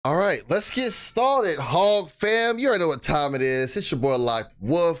right, let's get started, Hog fam. You already know what time it is. It's your boy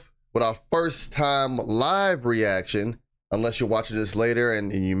LoccdWolf with our first time live reaction. Unless you're watching this later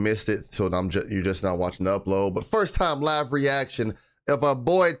and you missed it, so you're just now watching the upload. But first time live reaction of our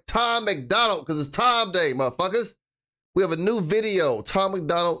boy Tom MacDonald, because it's Tom Day, motherfuckers. We have a new video, Tom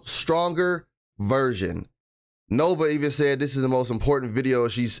MacDonald Stronger version. Nova even said this is the most important video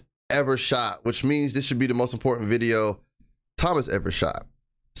she's ever shot, which means this should be the most important video Tom has ever shot.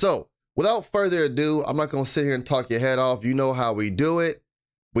 So without further ado, I'm not gonna sit here and talk your head off. You know how we do it.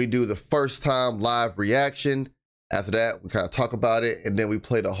 We do the first time live reaction. After that, we kind of talk about it, and then we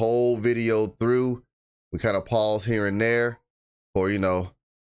play the whole video through. We kind of pause here and there for, you know,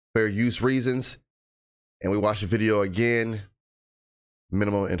 fair use reasons. And we watch the video again,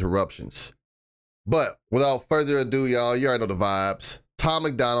 minimal interruptions. But without further ado, y'all, you already know the vibes. Tom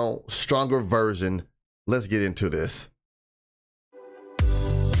MacDonald, Stronger version. Let's get into this.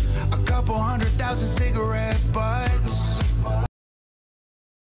 A couple 100,000 cigarette butts.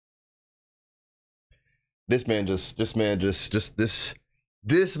 This man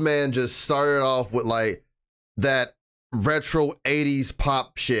just started off with like that retro 80s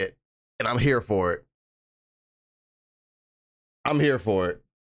pop shit, and I'm here for it. I'm here for it.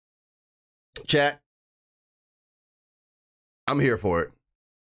 Chat, I'm here for it.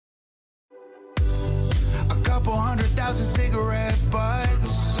 A couple 100,000 cigarette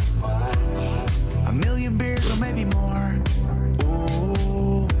butts. A million beers or maybe more.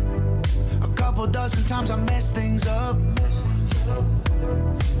 Ooh. A couple dozen times I messed things up,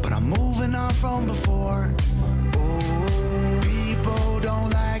 but I'm moving on from before. Ooh. People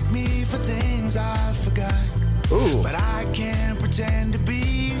don't like me for things I forgot. Ooh. But I can't pretend to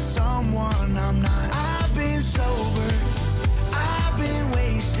be someone I'm not. I've been sober, I've been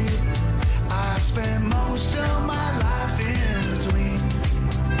wasted. I spent most of my life in between.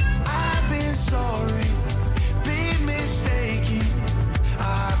 I've been sorry, been mistaken.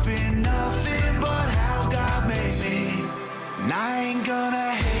 I've been nothing but how God made me. And I ain't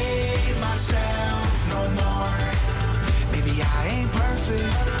gonna hate myself no more. Maybe I ain't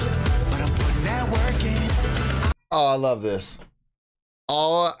perfect, but I'm putting that work in. Oh, I love this.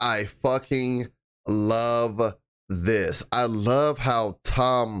 Oh, I fucking love this. I love how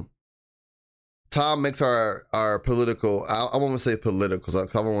Tom makes our political, I want to say political, so I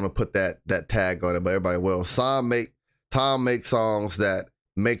don't want to put that tag on it, but everybody will. Tom makes songs that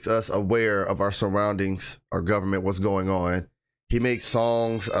makes us aware of our surroundings, our government, what's going on. He makes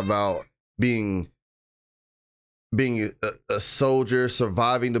songs about being a soldier,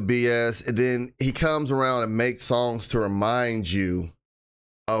 surviving the BS, and then he comes around and makes songs to remind you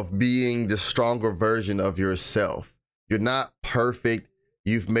of being the stronger version of yourself. You're not perfect.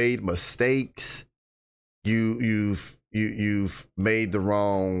 You've made mistakes. You've made the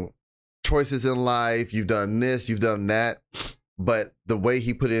wrong choices in life. You've done this, you've done that. But the way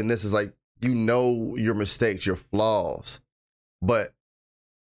he put it in this is like, you know your mistakes, your flaws, but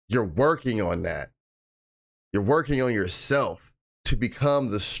you're working on that. You're working on yourself to become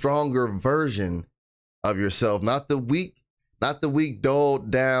the stronger version of yourself, not the weak, dulled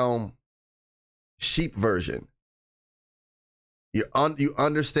down sheep version. You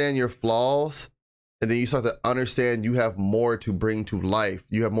understand your flaws, and then you start to understand you have more to bring to life.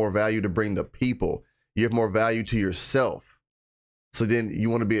 You have more value to bring to people. You have more value to yourself. So then you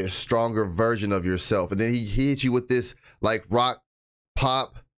want to be a stronger version of yourself. And then he hits you with this like rock,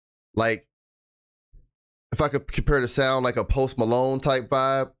 pop, like, if I could compare the sound like a Post Malone type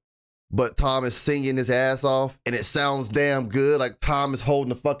vibe, but Tom is singing his ass off and it sounds damn good. Like Tom is holding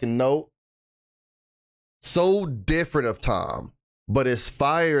the fucking note. So different of Tom, but it's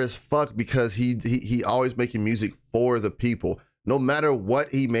fire as fuck because he always making music for the people. No matter what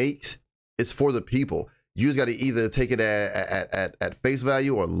he makes, it's for the people. You just got to either take it at face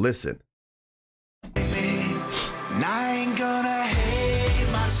value or listen. And I ain't gonna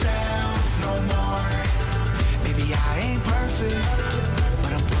hate myself no more. Maybe I ain't perfect,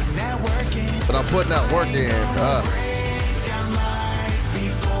 but I'm putting that work in. But I'm putting that work in.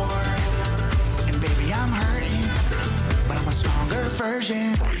 And baby, I'm hurting, but I'm a stronger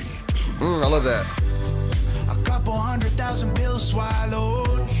version. I love that. A couple 100,000 pills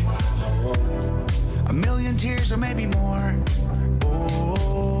swallowed. A million tears or maybe more.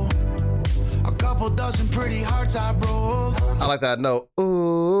 Oh, a couple dozen pretty hearts I broke. I like that note.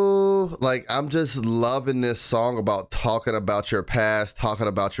 Ooh, like I'm just loving this song about talking about your past, talking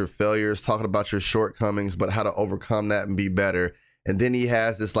about your failures, talking about your shortcomings, but how to overcome that and be better. And then he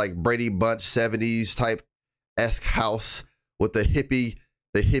has this like Brady Bunch 70s type-esque house with the hippie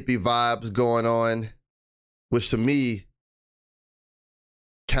vibes going on, which to me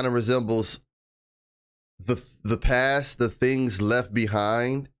kind of resembles the past, the things left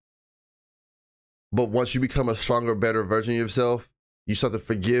behind. But once you become a stronger, better version of yourself, you start to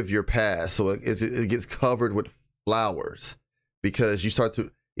forgive your past. So it gets covered with flowers, because you start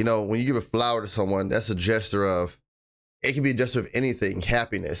to, you know, when you give a flower to someone, that's a gesture of, it can be a gesture of anything: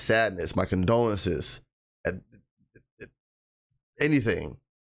 happiness, sadness, my condolences, anything.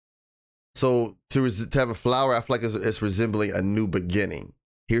 So to have a flower, I feel like it's resembling a new beginning.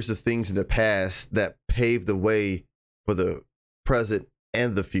 Here's the things in the past that paved the way for the present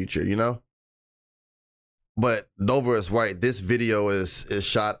and the future, you know? But Nova is right. This video is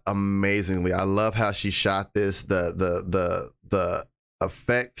shot amazingly. I love how she shot this. The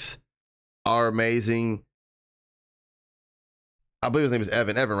effects are amazing. I believe his name is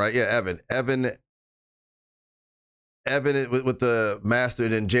Evan. Evan, right? Yeah, Evan. Evan with the master,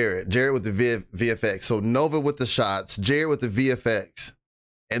 and then Jared with the VFX. So Nova with the shots, Jared with the VFX,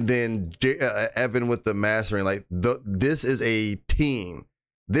 and then Evan with the mastering. Like, this is a team.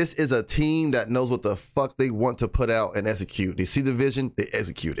 This is a team that knows what the fuck they want to put out and execute. They see the vision, they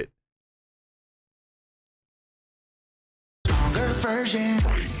execute it. Stronger version.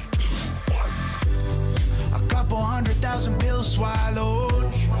 A couple 100,000 pills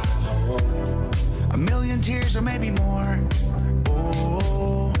swallowed. A million tears or maybe more.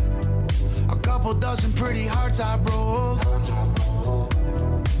 Oh, a couple dozen pretty hearts I broke.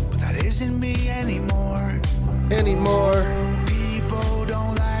 But that isn't me anymore. People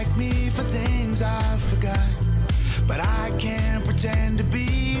don't like me for things I forgot, but I can't pretend to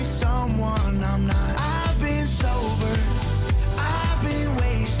be someone I'm not. I've been sober, I've been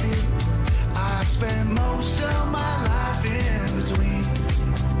wasted. I spent most of my life in between.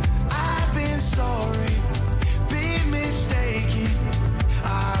 I've been sorry, been mistaken.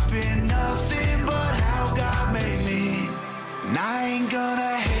 I've been nothing but how God made me. And I ain't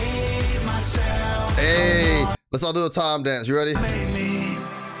gonna hate myself. Hey, let's all do a time dance. You ready?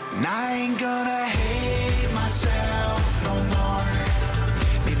 And I ain't gonna hate myself no more.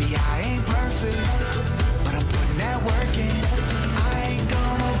 Maybe I ain't perfect, but I'm putting that work in. I ain't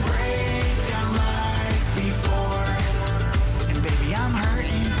gonna break down like before. And baby, I'm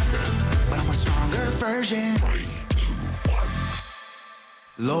hurting, but I'm a stronger version.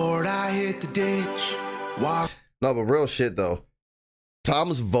 Lord, I hit the ditch. Walk. No, but real shit though.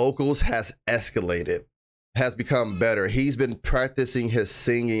 Tom's vocals has escalated, has become better. He's been practicing his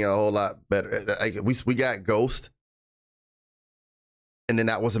singing a whole lot better. Like, we got Ghost, and then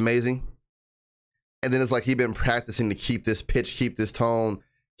that was amazing. And then it's like he's been practicing to keep this pitch, keep this tone,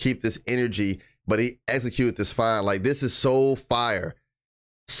 keep this energy, but he executed this fine. Like, this is so fire.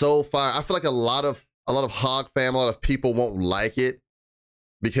 So fire. I feel like a lot of Hog fam, a lot of people won't like it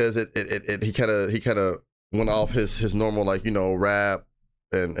because he kind of went off his normal, like, you know, rap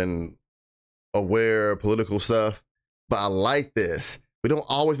and aware political stuff. But I like this. We don't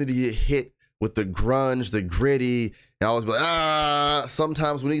always need to get hit with the grunge, the gritty, and always be like,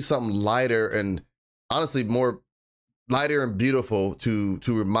 sometimes we need something lighter and honestly more lighter and beautiful to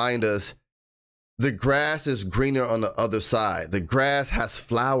remind us the grass is greener on the other side. The grass has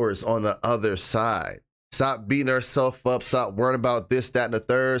flowers on the other side. Stop beating ourselves up. Stop worrying about this, that, and the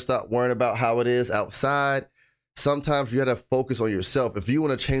third. Stop worrying about how it is outside. Sometimes you got to focus on yourself. If you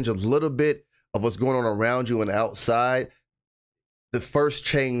want to change a little bit of what's going on around you and outside, the first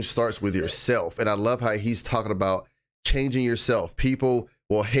change starts with yourself. And I love how he's talking about changing yourself. People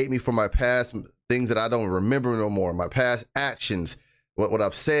will hate me for my past, things that I don't remember no more, my past actions, what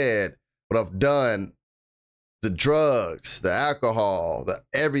I've said, what I've done, the drugs, the alcohol, the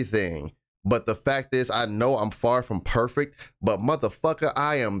everything. But the fact is, I know I'm far from perfect, but motherfucker,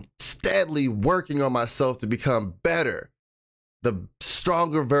 I am steadily working on myself to become better, the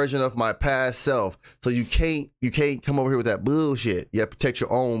stronger version of my past self. So you can't come over here with that bullshit. You gotta protect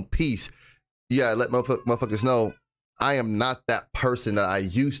your own peace. You gotta let motherfuckers know I am not that person that I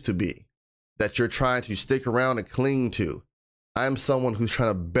used to be, that you're trying to stick around and cling to. I'm someone who's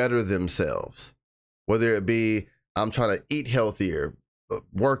trying to better themselves, whether it be I'm trying to eat healthier,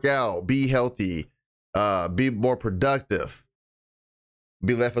 work out, be healthy, be more productive,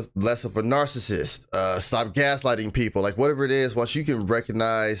 be less of a narcissist, stop gaslighting people. Like, whatever it is, once you can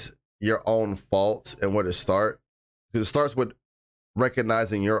recognize your own faults and where to start, because it starts with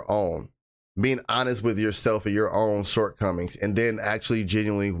recognizing your own, being honest with yourself and your own shortcomings, and then actually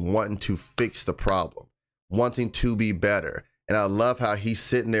genuinely wanting to fix the problem, wanting to be better. And I love how he's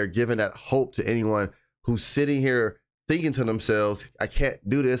sitting there giving that hope to anyone who's sitting here thinking to themselves, I can't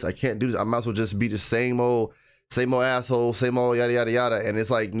do this, I can't do this, I might as well just be the same old asshole, same old yada yada yada. And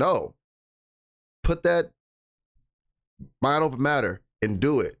it's like, no, put that mind over matter, and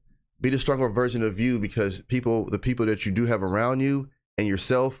do it. Be the stronger version of you, because the people that you do have around you and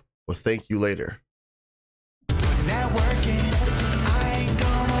yourself will thank you later. Networking, I ain't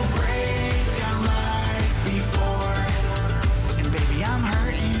gonna break down like before. And baby, I'm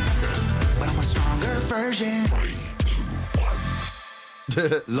hurting, but I'm a stronger version.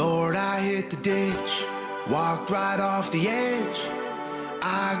 Lord, I hit the ditch, walked right off the edge.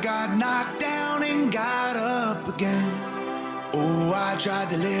 I got knocked down and got up again. Oh, I tried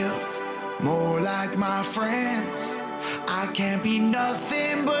to live more like my friends. I can't be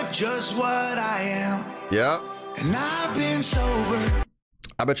nothing but just what I am. Yep. And I've been sober.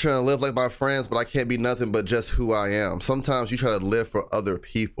 I've been trying to live like my friends, but I can't be nothing but just who I am. Sometimes you try to live for other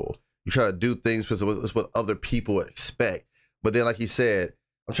people. You try to do things because it's what other people expect. But then, like he said,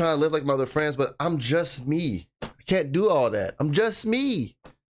 I'm trying to live like my other friends, but I'm just me. I can't do all that. I'm just me.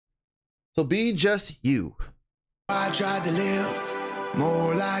 So be just you. I tried to live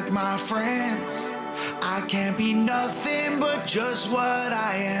more like my friends. I can't be nothing but just what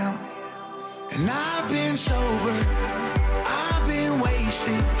I am. And I've been sober, I've been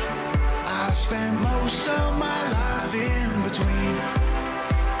wasted. I spent most of my life in between.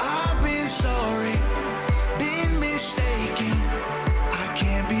 I've been sorry, been mistaken. I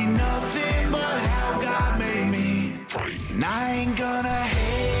can't be nothing but how God made me. And I ain't gonna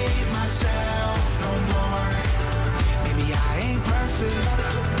hate myself no more. Maybe I ain't perfect,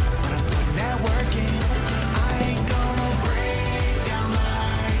 but I'm putting that work in. I ain't gonna break down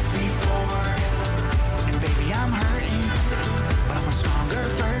like before. And baby, I'm hurting, but I'm a stronger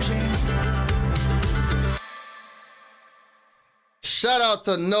version. Shout out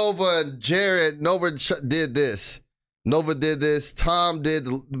to Nova and Jared. Nova did this. Nova did this. Tom did.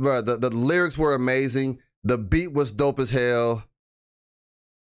 The lyrics were amazing. The beat was dope as hell.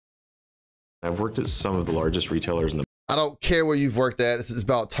 I've worked at some of the largest retailers in the. I don't care where you've worked at. This is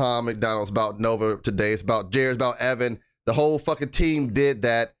about Tom MacDonald. It's about Nova today. It's about Jared. It's about Evan. The whole fucking team did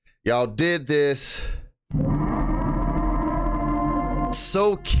that. Y'all did this.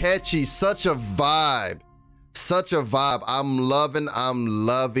 So catchy. Such a vibe. Such a vibe. I'm loving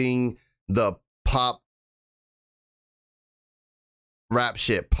the pop rap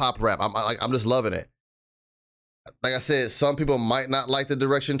shit. Pop rap. I'm just loving it. Like I said, some people might not like the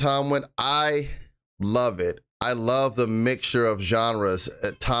direction Tom went. I love it. I love the mixture of genres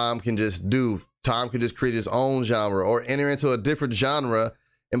that Tom can just do. Tom can just create his own genre or enter into a different genre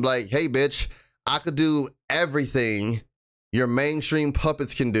and be like, hey, bitch, I could do everything your mainstream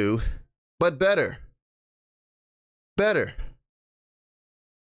puppets can do, but better. Better.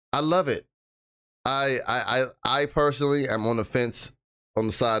 I love it. I personally am on the fence on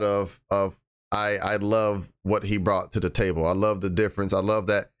the side of I love what he brought to the table. I love the difference. I love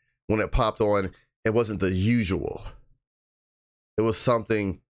that when it popped on, it wasn't the usual. It was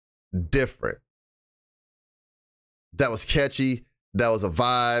something different. That was catchy. That was a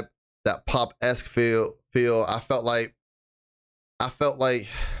vibe. That pop-esque feel. I felt like, and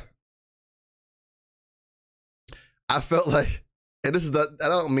this is I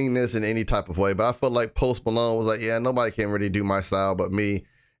don't mean this in any type of way, but I felt like Post Malone was like, yeah, nobody can really do my style but me.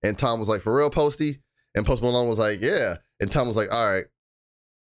 And Tom was like, for real, Posty? And Post Malone was like, yeah. And Tom was like, all right,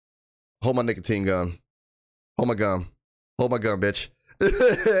 hold my nicotine gun. Hold my gun. Hold my gun, bitch.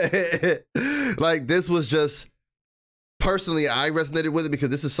 Like, this was just, personally, I resonated with it because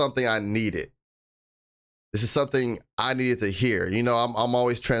this is something I needed. This is something I needed to hear. You know, I'm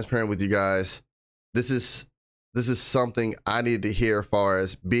always transparent with you guys. This is something I needed to hear as far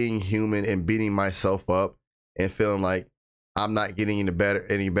as being human and beating myself up and feeling like I'm not getting any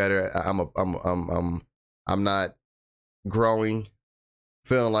better. I'm not growing,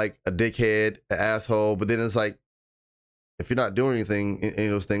 feeling like a dickhead, an asshole. But then it's like, if you're not doing anything in any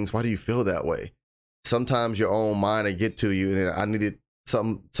of those things, why do you feel that way? Sometimes your own mind will get to you, and I needed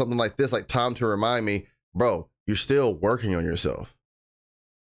something like this, like Tom, to remind me, bro, you're still working on yourself.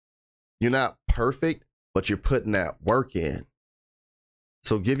 You're not perfect, but you're putting that work in.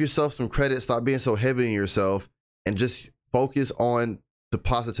 So give yourself some credit. Stop being so heavy on yourself and just focus on the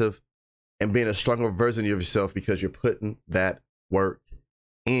positive and being a stronger version of yourself because you're putting that work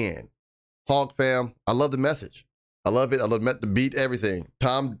in. Hog fam, I love the message. I love it. I love the beat, everything.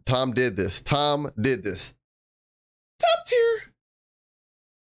 Tom did this. Tom did this. Top tier.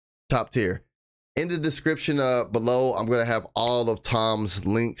 Top tier. In the description below, I'm going to have all of Tom's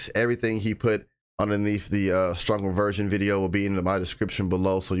links. Everything he put underneath the stronger version video will be in my description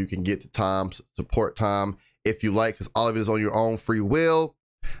below, so you can get to Tom, support Tom if you like, because all of it is on your own free will.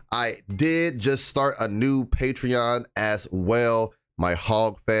 I did just start a new Patreon as well, my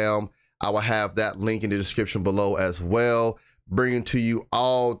Hog fam. I will have that link in the description below as well. bringing to you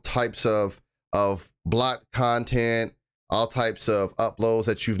all types of blocked content, all types of uploads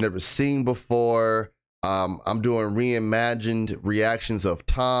that you've never seen before. I'm doing reimagined reactions of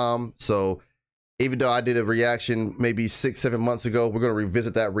Tom. So even though I did a reaction maybe 6-7 months ago, we're going to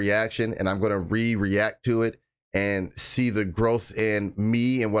revisit that reaction and I'm going to react to it and see the growth in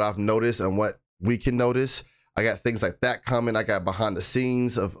me and what I've noticed and what we can notice. I got things like that coming. I got behind the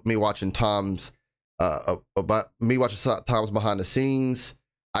scenes of me watching Tom's behind the scenes.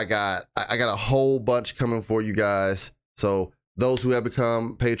 I got a whole bunch coming for you guys. So those who have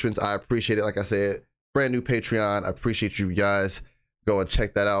become patrons, I appreciate it. Like I said, brand new Patreon. I appreciate you guys. Go and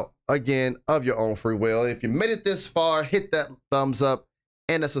check that out again of your own free will. If you made it this far, hit that thumbs up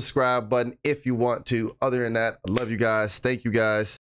and the subscribe button if you want to. Other than that, I love you guys. Thank you guys.